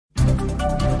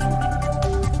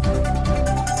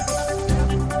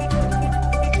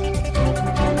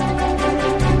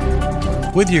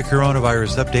With your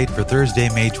coronavirus update for Thursday,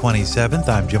 May 27th,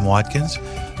 I'm Jim Watkins.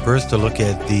 First, a look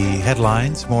at the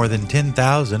headlines. More than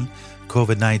 10,000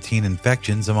 COVID-19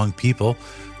 infections among people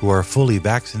who are fully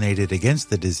vaccinated against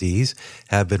the disease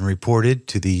have been reported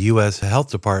to the U.S.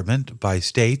 Health Department by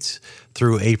states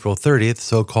through April 30th.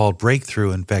 So-called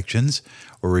breakthrough infections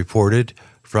were reported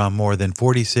from more than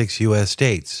 46 U.S.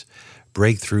 states.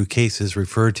 Breakthrough cases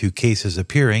refer to cases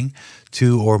appearing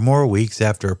 2 or more weeks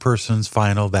after a person's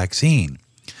final vaccine.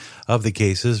 Of the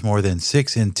cases, more than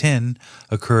 6 in 10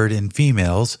 occurred in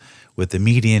females, with the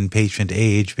median patient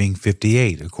age being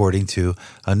 58, according to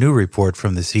a new report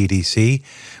from the CDC,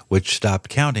 which stopped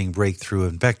counting breakthrough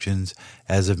infections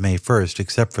as of May 1st,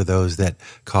 except for those that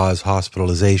cause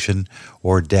hospitalization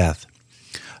or death.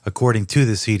 According to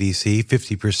the CDC,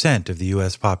 50% of the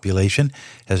U.S. population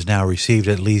has now received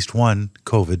at least one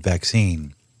COVID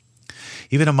vaccine.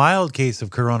 Even a mild case of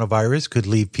coronavirus could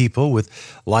leave people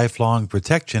with lifelong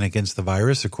protection against the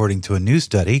virus, according to a new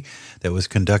study that was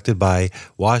conducted by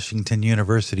Washington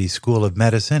University School of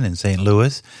Medicine in St.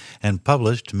 Louis and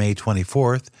published May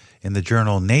 24th in the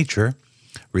journal Nature.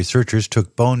 Researchers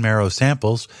took bone marrow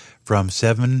samples from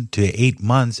 7 to 8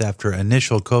 months after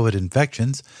initial COVID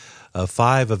infections of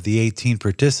 5 of the 18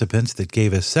 participants that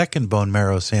gave a second bone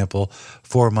marrow sample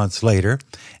 4 months later.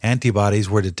 Antibodies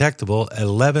were detectable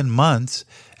 11 months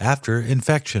after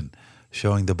infection,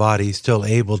 showing the body still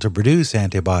able to produce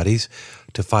antibodies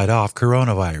to fight off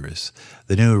coronavirus.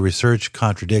 The new research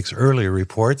contradicts earlier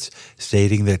reports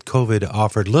stating that COVID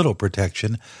offered little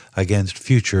protection against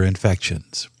future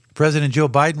infections. President Joe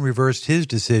Biden reversed his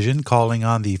decision, calling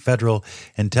on the federal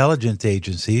intelligence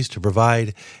agencies to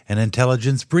provide an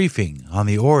intelligence briefing on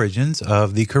the origins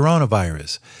of the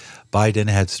coronavirus. Biden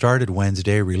had started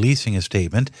Wednesday releasing a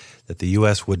statement that the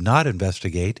U.S. would not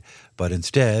investigate, but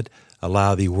instead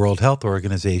allow the World Health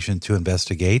Organization to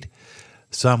investigate.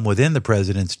 Some within the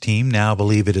president's team now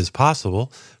believe it is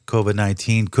possible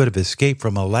COVID-19 could have escaped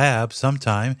from a lab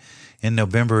sometime in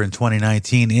November in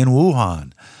 2019 in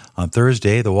Wuhan. On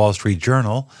Thursday, the Wall Street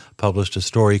Journal published a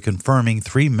story confirming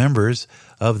 3 members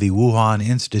of the Wuhan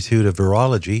Institute of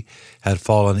Virology had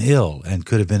fallen ill and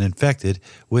could have been infected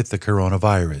with the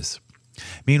coronavirus.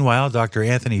 Meanwhile, Dr.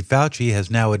 Anthony Fauci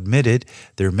has now admitted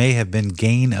there may have been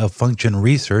gain-of-function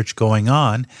research going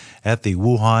on at the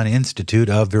Wuhan Institute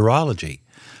of Virology,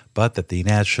 but that the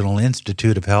National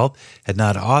Institute of Health had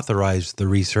not authorized the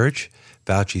research.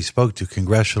 Fauci spoke to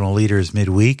congressional leaders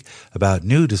midweek about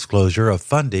new disclosure of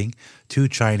funding to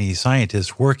Chinese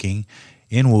scientists working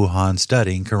in Wuhan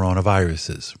studying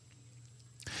coronaviruses.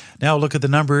 Now look at the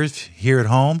numbers here at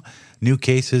home. New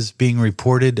cases being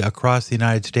reported across the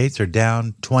United States are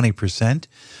down 20%.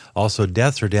 Also,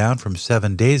 deaths are down from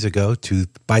 7 days ago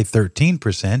by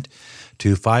 13%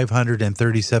 to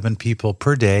 537 people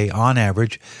per day on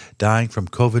average dying from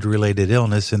COVID-related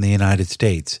illness in the United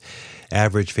States.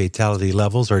 Average fatality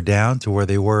levels are down to where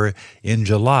they were in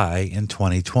July in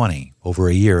 2020, over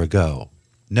a year ago.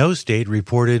 No state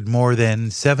reported more than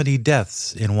 70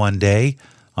 deaths in one day.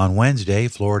 On Wednesday,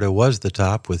 Florida was the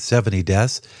top with 70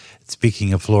 deaths.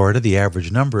 Speaking of Florida, the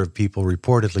average number of people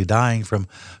reportedly dying from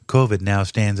COVID now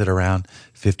stands at around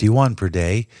 51 per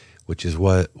day, which is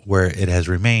where it has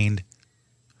remained.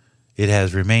 It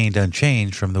has remained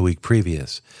unchanged from the week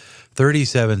previous.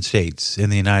 37 states in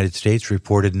the United States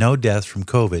reported no deaths from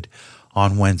COVID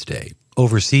on Wednesday.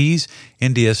 Overseas,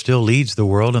 India still leads the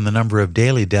world in the number of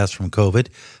daily deaths from COVID,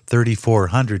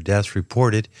 3,400 deaths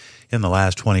reported in the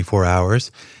last 24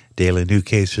 hours. Daily new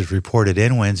cases reported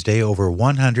in Wednesday over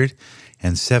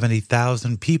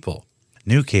 170,000 people.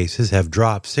 New cases have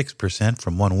dropped 6%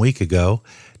 from 1 week ago.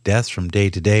 Deaths from day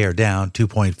to day are down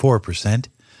 2.4%.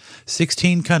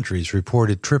 16 countries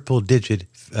reported triple-digit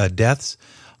deaths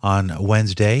on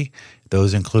Wednesday.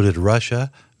 Those included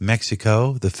Russia,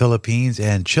 Mexico, the Philippines,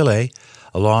 and Chile,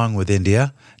 along with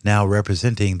India, now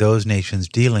representing those nations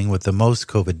dealing with the most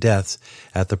COVID deaths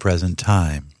at the present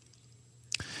time.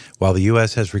 While the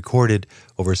U.S. has recorded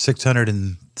over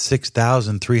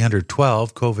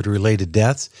 606,312 COVID-related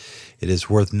deaths, it is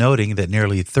worth noting that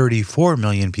nearly 34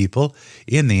 million people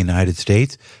in the United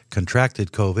States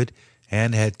contracted COVID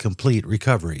and had complete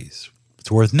recoveries. It's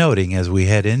worth noting as we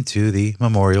head into the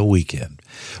Memorial Weekend.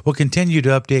 We'll continue to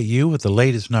update you with the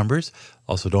latest numbers.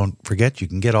 Also, don't forget you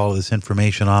can get all of this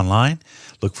information online.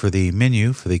 Look for the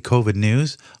menu for the COVID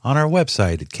news on our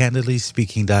website at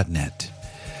candidlyspeaking.net.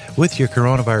 With your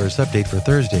coronavirus update for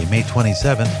Thursday, May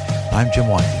 27th, I'm Jim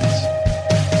Watkins.